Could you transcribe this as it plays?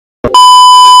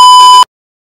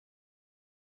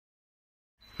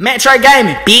Maktrey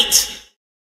Gaming, bitch.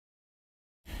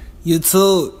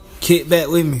 YouTube, kick back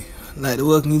with me. Like to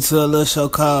welcome you to a little show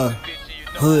called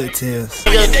HoodTales.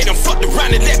 They done fucked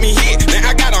around and let me hit. Now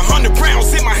I got 100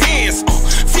 rounds in my hands,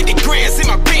 50 grands in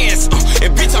my pants,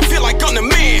 and bitch I feel like I'm the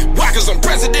man. Why? Cause I'm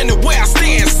president of where I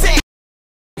stand.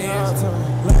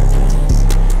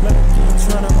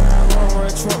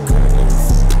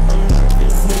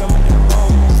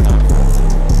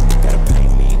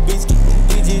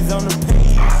 On the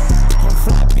page, I'm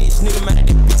fly bitch, nigga, man, that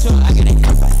bitch up, I get that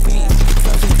F I feet.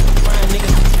 Ryan,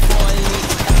 nigga,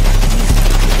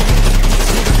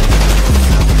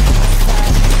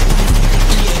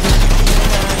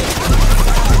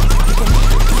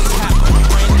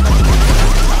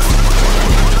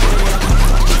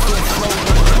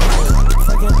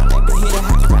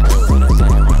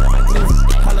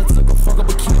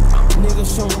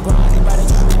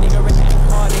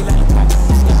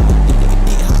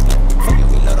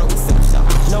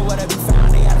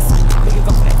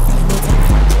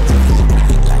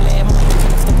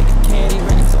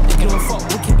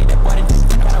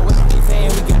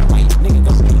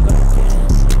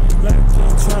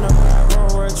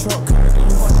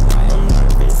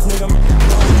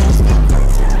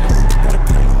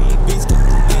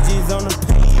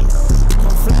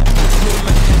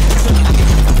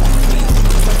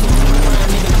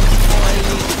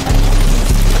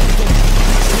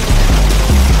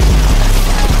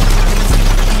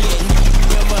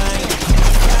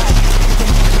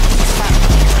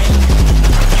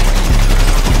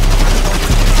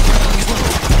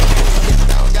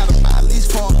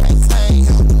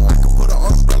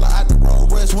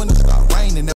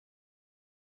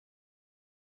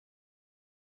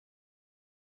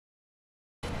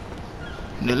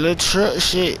 the little truck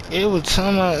shit, it was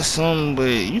talking about something, but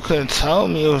you couldn't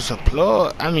told me it was a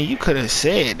plug. I mean, you could have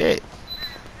said that.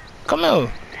 Come here.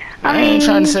 I ain't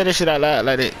trying to say that shit out loud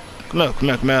like that. Come here, come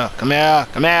here, come here, come here,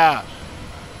 come here.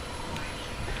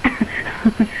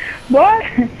 Boy,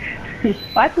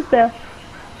 watch yourself.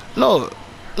 Look,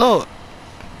 look.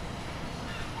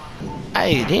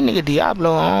 Hey, this nigga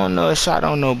Diablo, I don't know if shot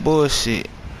on no bullshit.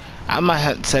 I might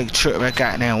have to take a trip back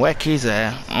out there and whack his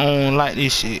ass. I don't like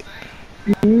this shit.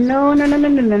 No. Somebody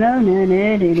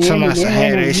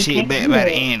had that shit back by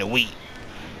the end of the week.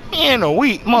 End of the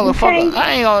week, motherfucker.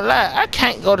 I ain't gonna lie. I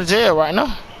can't go to jail right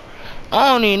now.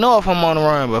 I don't even know if I'm on the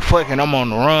run, but fucking I'm on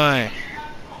the run.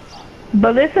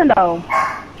 But listen though,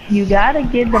 you gotta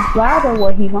give the father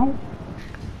what he wants.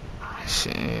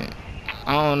 Shit.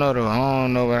 I don't know though. I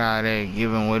don't know about that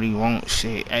giving what he wants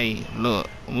shit. Hey, look,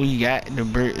 we got the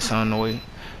bricks on the way.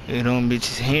 They them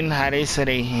bitches hitting how they say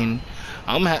they hitting.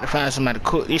 I'm gonna have to find somebody to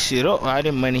cook this shit up. All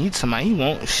that money he talking about, he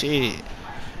want shit.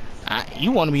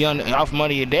 You want to be off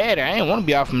money your daddy. I ain't want to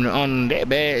be off on that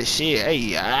bad shit.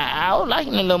 Hey, I was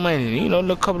liking the little money. You know, a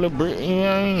little couple of bricks. You know what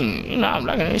I mean? You know, I'm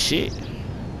liking that shit.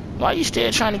 Why you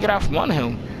still trying to get off money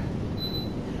him?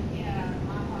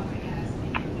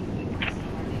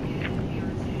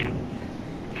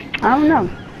 I don't know.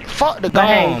 Fuck the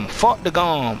gum. Fuck the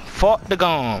gum. Fuck the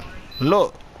gum.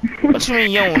 Look. What you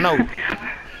mean you don't know?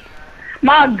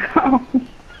 My God.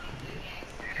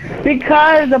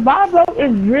 Because the Bible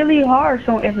is really harsh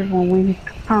on everyone when he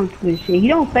comes to this shit. He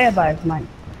don't play about his money,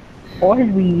 or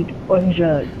his weed, or his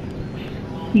drugs.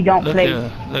 He don't play.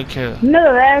 Look here. You know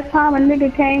the last time a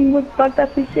nigga came with fucked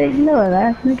up his shit, you know the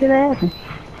last nigga that happened.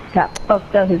 Got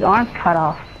fucked up, his arms cut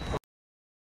off.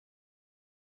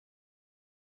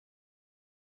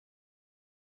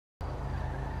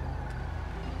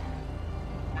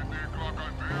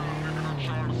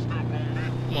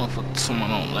 Motherfucker,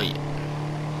 someone on late.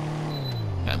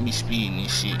 Got me speeding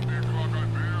this shit. Hold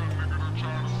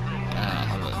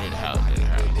up, that house.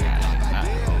 Not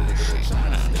the whole shit.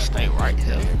 Let's stay right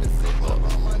here. Fuck.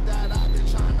 Oh,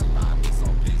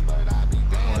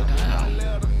 damn.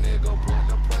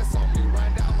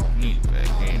 Need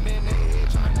back in.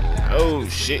 Oh,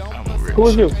 shit. I'm rich. Who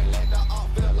is you?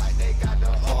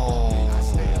 Oh,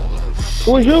 shit.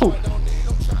 Who is you?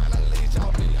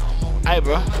 Hey,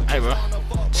 bro.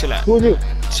 Chill out. Who is you?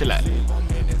 Chill out.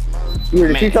 You here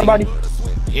to see somebody?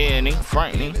 Yeah, nigga.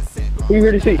 Frank, nigga. Who you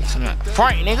here to see?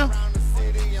 Frank, nigga.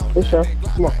 What's up?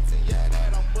 Come on.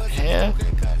 Yeah.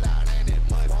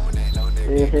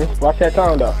 Watch that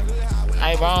tongue, though.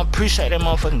 Hey, bro, I don't appreciate that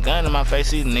motherfucking gun in my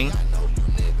face either, nigga.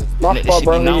 My fault,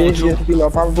 bro. You just,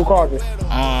 probable causes. No,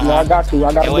 I got to.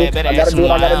 I gotta do what I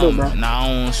gotta do, bro. Nah, I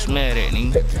don't smell that,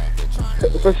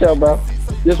 nigga. For sure, bro.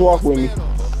 Just walk with me.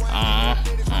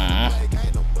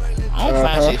 I don't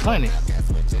find shit funny.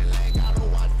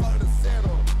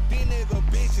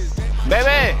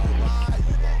 Baby!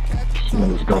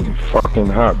 It's gonna be fucking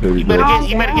hot, baby. You better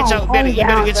get your crazy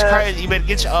ass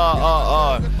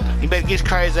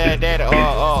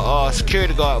daddy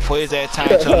security guard for his ass time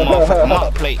to a motherfucking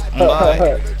mock plate.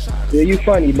 Yeah, you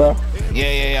funny, bro.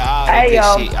 Yeah, all that good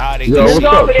shit, all that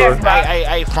good shit.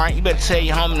 Hey, Frank, you better tell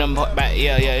your homie them about,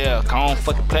 yeah. Cause I don't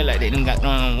fucking play like that. Them got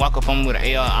walk up on me with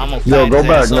an AR, I'm gonna Yo, go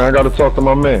back, man. I gotta talk to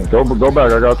my man. Go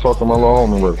back. I gotta talk to my little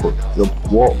homie real quick.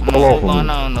 Pull off. What's going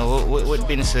on, though? What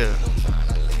business is?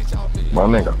 My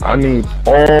nigga, I need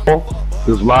all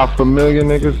this Luhhfamily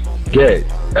niggas gay.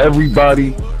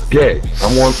 Everybody gay.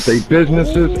 I want their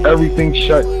businesses, everything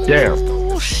shut down.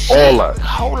 All that.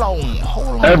 Hold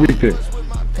on. Everything.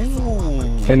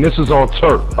 And this is on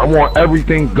Tirq. I want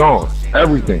everything gone.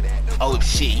 Everything. Oh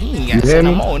shit, you ain't got to say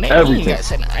no more. Everything. You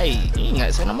ain't got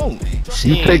to say no more. Shit.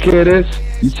 You take care of this.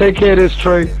 You take care of this,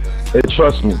 Trey. And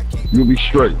trust me, you'll be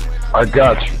straight. I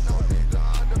got you.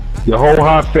 Your whole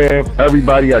hot fam,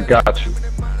 everybody, I got you.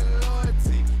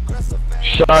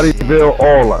 Shottyville,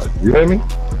 all that. You hear me?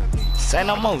 Say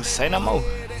no more.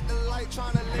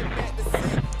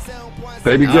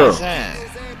 Baby girl,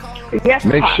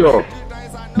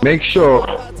 make sure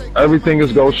everything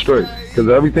is go straight. Cause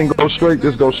everything goes straight,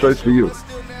 this goes straight for you.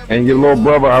 And your little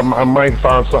brother, I might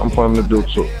find something for him to do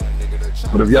too.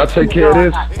 But if y'all take care of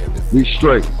this, we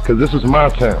straight. Cause this is my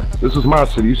town. This is my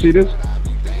city. You see this?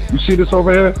 You see this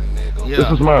over here? Yeah.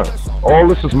 This is mine. All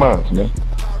this is mine, man.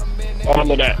 All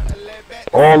of that.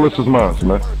 All this is mine,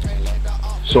 man.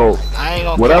 So,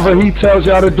 whatever he tells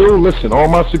y'all to do, listen, all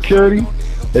my security,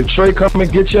 if Trey come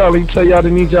and get y'all, he tell y'all to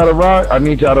need y'all to ride, I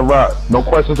need y'all to ride. No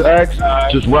questions asked,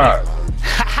 just ride.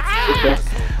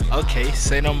 Okay,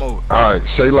 say no more. Alright,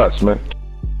 say less, man.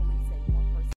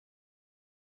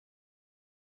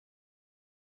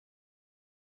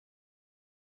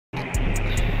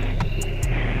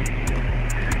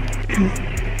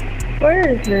 Where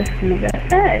is this nigga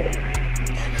at?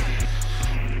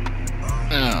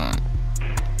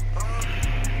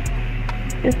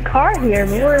 This car here,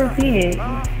 but where is he at?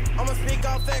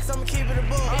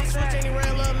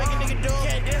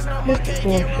 This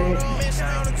is bullshit.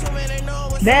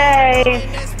 Babe!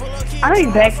 I know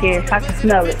he's back here, so I can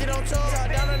smell it.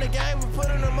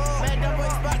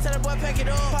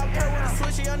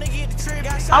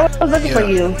 I was looking for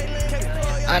you.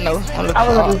 I know, I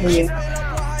was looking for you.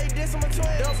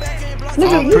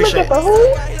 Nigga, you looking for who?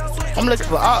 I'm looking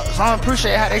for ops. I don't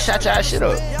appreciate how they shot y'all shit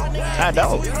up. I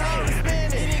don't.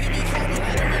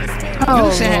 Oh,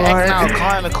 you sitting here acting all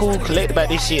calm and cool, collect about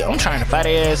this shit. I'm trying to fight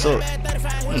their ass up.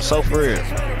 I'm so for real.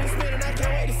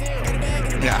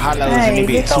 Got hollows in the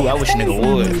bit too. I wish nigga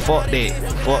would. Fuck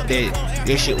that.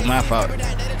 This shit was my fault.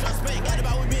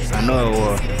 I know it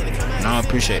was. And I don't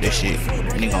appreciate that shit.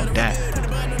 Nigga gonna die.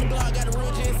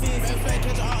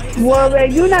 Well,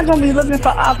 man, you not gonna be looking for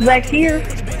ops back here?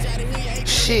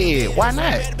 Shit, why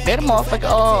not? That motherfucker,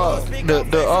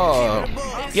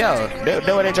 yeah, that's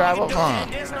where they drive up from.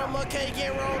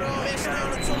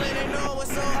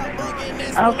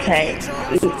 Okay.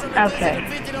 I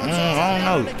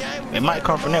don't know. It might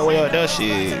come from that way up there,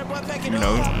 shit. You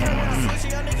know.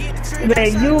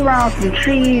 But you around some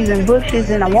trees and bushes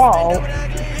and a wall.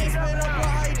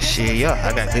 Shit, yeah,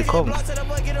 I got good cover.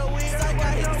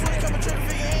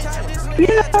 You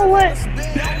know what?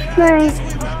 Man.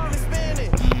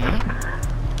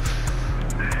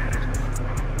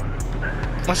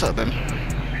 What's up, baby?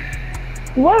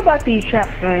 What about these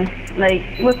traps, man? Like,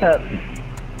 what's up?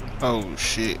 Oh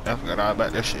shit, I forgot all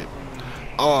about that shit.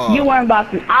 You worrying about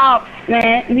some ops,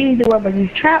 man. You need to worry about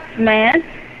these traps, man.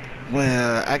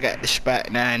 Well, I got the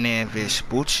spot down there in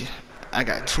Vespucci. I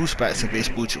got 2 spots in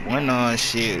Vespucci. One on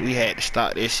shit, we had to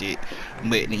start that shit.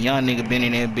 But the young nigga been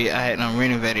in that bit. I had done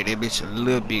renovated that bitch a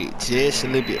little bit, just a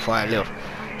little bit before I left.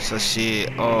 So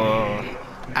shit,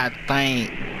 I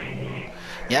think.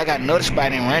 Yeah, I got another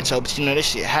spot in Rancho, but you know that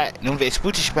shit hot. Them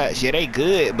Vespucci spots, yeah, they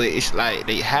good, but it's like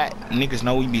they hot. Niggas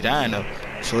know we be dying though.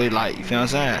 So it like, you feel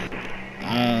what I'm saying?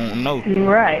 I don't know.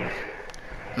 Right.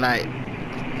 Like,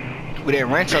 with that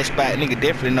Rancho spot, nigga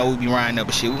definitely know we be riding up,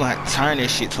 but shit, we gonna have to turn that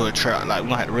shit to a trap. Like, we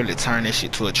gonna have to really turn that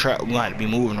shit to a trap. We gonna have to be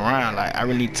moving around. Like, I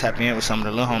really need to tap in with some of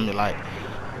the little homies, like,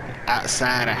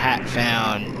 outside of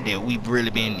Hottfamily that we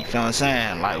really been, you feel what I'm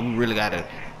saying? Like, we really gotta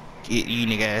get you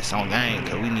nigga ass on game,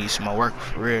 cause we need some more work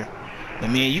for real.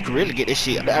 But man, you can really get this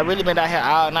shit. I really been out here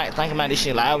all night thinking about this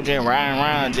shit. Like I was just riding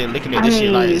around, just looking at this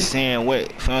shit, like saying what, you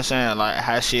know what I'm saying? Like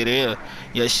how shit is.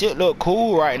 Yeah, shit look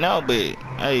cool right now, but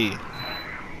hey.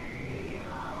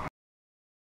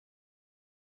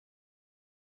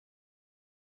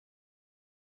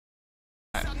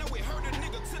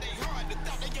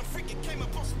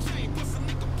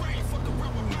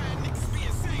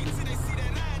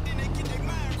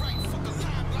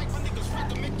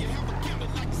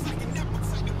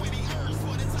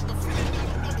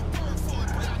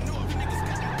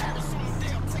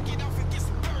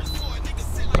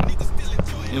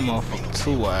 You motherfucker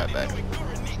too wide, baby.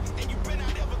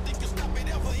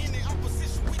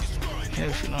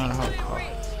 Yeah, she on her car.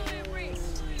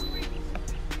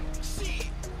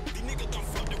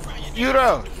 You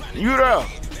there? You there?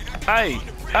 Hey,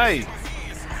 hey.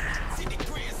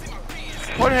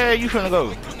 Where the hell you finna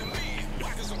go?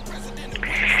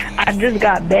 I just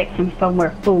got back from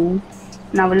somewhere, fool.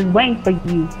 And I was just waiting for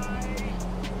you.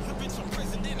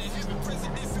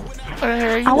 Where the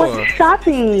hell you I was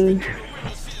shopping.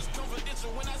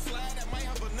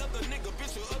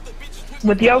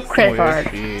 With your credit card.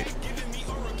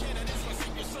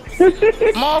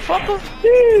 Motherfucker.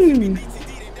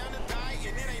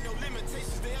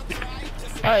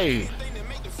 Hey.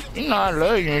 You know I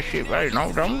love you and shit, baby.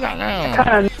 Don't got down.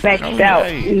 Kind of maxed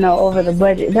out, you know, over the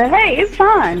budget. But hey, it's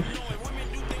fine.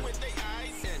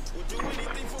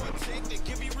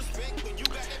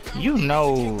 You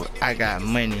know I got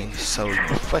money, so you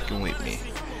fucking with me.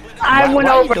 I went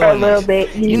over a little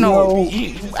bit, you know.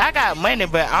 I got money,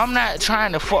 but I'm not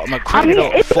trying to fuck my credit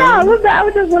up. It's not. I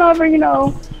just went over, you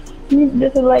know,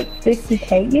 this is like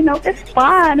 60K. You know, it's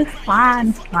fine. It's fine.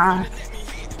 It's fine.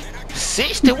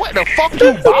 60? What the fuck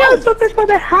you bought? Something for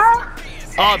the house?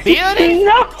 Building?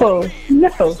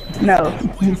 No.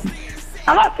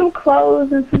 I bought some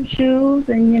clothes and some shoes,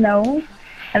 and you know,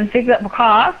 and fix up my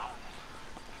car.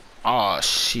 Oh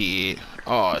shit.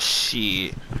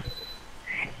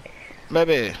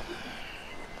 Baby,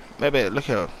 look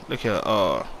here.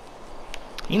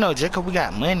 You know, just 'cause we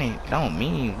got money, don't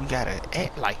mean we gotta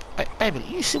act like, baby,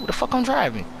 you see what the fuck I'm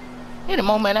driving? Any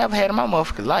moment I've had in my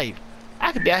motherfucking life.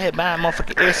 I could be out here buying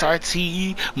motherfucking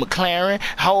SRT, McLaren,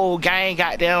 whole gang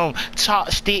goddamn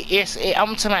chopstick, SA.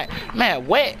 I'm telling you, man,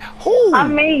 what? Who? I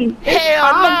mean,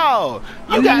 hell no.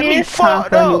 You got me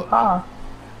fucked up.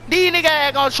 These niggas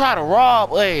ain't gonna try to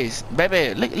rob us.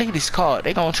 Baby, look at this car.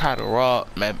 They gonna try to rob.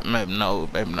 Baby, no.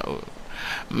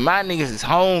 My niggas is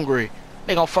hungry.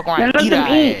 They gonna fuck around and eat our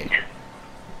ass.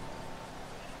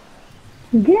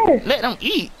 Yes. Let them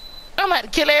eat. I'm about to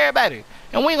kill everybody.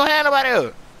 And we ain't gonna have nobody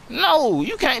else. No,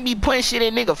 you can't be putting shit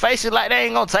in nigga faces like they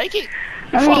ain't gonna take it.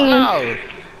 Fuck no.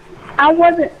 I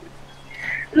wasn't.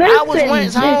 Listen, I was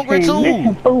once hungry too.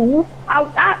 Listen, fool.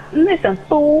 Listen,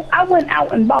 fool. I went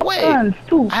out and bought guns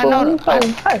too. I know fool.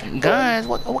 Guns.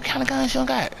 What kind of guns you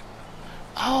got?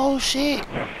 Oh shit.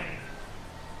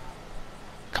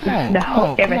 Come on.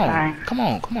 Come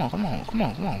on.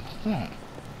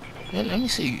 Let me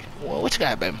see. What you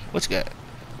got, baby? What you got?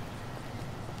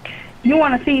 You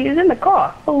wanna see? It's in the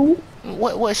car, fool.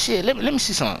 What shit? Let me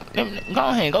see something. Go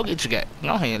ahead, go get your guy.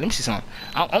 Go ahead, let me see something.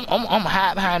 I'm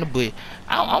hide behind the bush.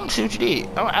 I'm gonna see what you did.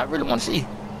 I really want to see.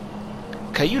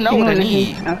 Cause you know what I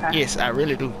need. Okay. Yes, I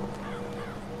really do.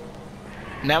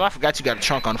 Now I forgot you got a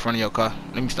trunk on the front of your car.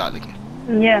 Let me start looking.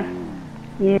 Yeah.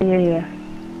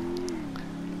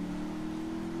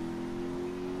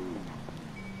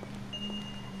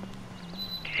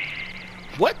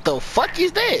 What the fuck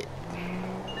is that?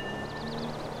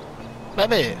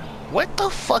 Baby, what the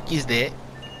fuck is that?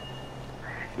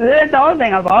 That's the only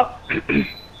thing I bought.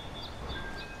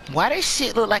 Why that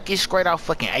shit look like it's straight off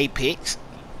fucking Apex?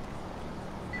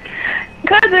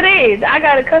 Cause it is. I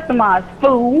got it customized,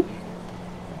 fool.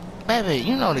 Baby,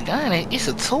 you know the gun, it's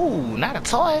a tool, not a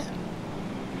toy.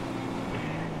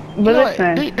 But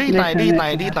listen, do you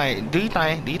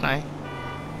think?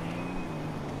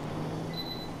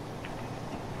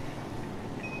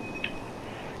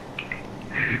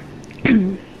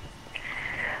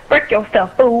 Frick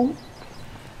yourself, fool.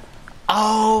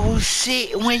 Oh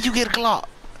shit, when you get a Glock?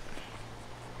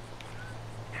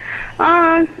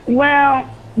 Well,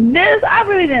 this, I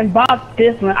really didn't buy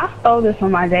this one. I stole this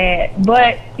from my dad.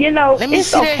 But, you know, let me it's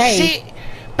see okay. That shit.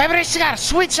 Baby, that shit got a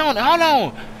switch on it. Hold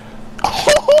on.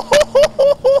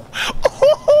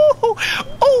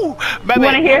 Baby, you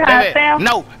wanna hear how it sounds?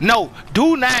 No,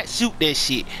 do not shoot that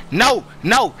shit. No,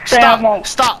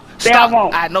 stop.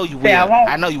 I know you will.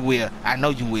 I know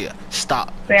you will.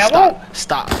 Stop.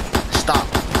 Stop.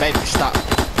 Baby, stop.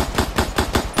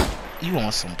 You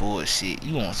want some bullshit.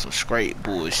 You want some straight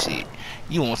bullshit.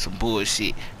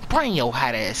 Bring your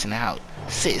hot ass in the house.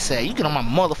 Say, you get on my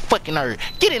motherfucking nerve.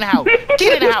 Get in the house. Wait,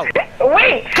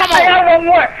 come on. I got one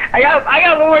more. I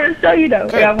got one more to show you though.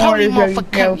 Girl,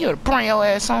 come here. Bring your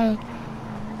ass on.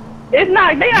 It's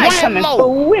not. They not coming.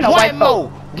 Fool. We no white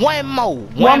folks.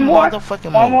 One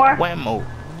more.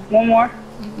 One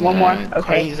more. Okay.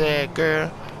 Crazy ass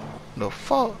girl. The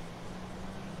fuck?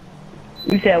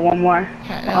 You said one more.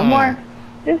 One more.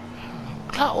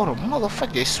 God, what a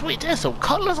motherfucking switch. There's some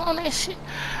colors on that shit.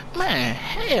 Man,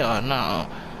 hell no.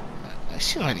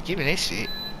 She gonna have to give me that shit.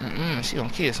 She gonna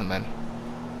kill somebody.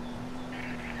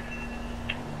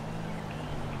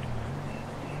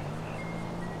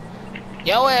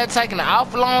 Yo ass taking an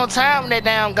awful long time with that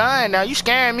damn gun now. You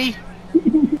scaring me.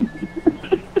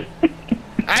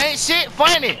 I ain't shit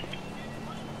funny.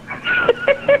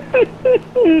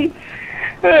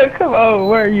 Come on,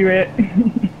 where are you at?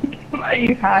 Why are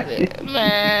you hiding?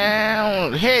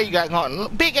 Man, here you got going.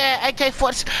 Big ass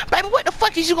AK-47. Baby, what the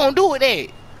fuck is you gonna do with that?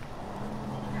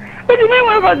 What do you mean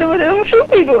what am I doing with it? I'm shoot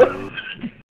people.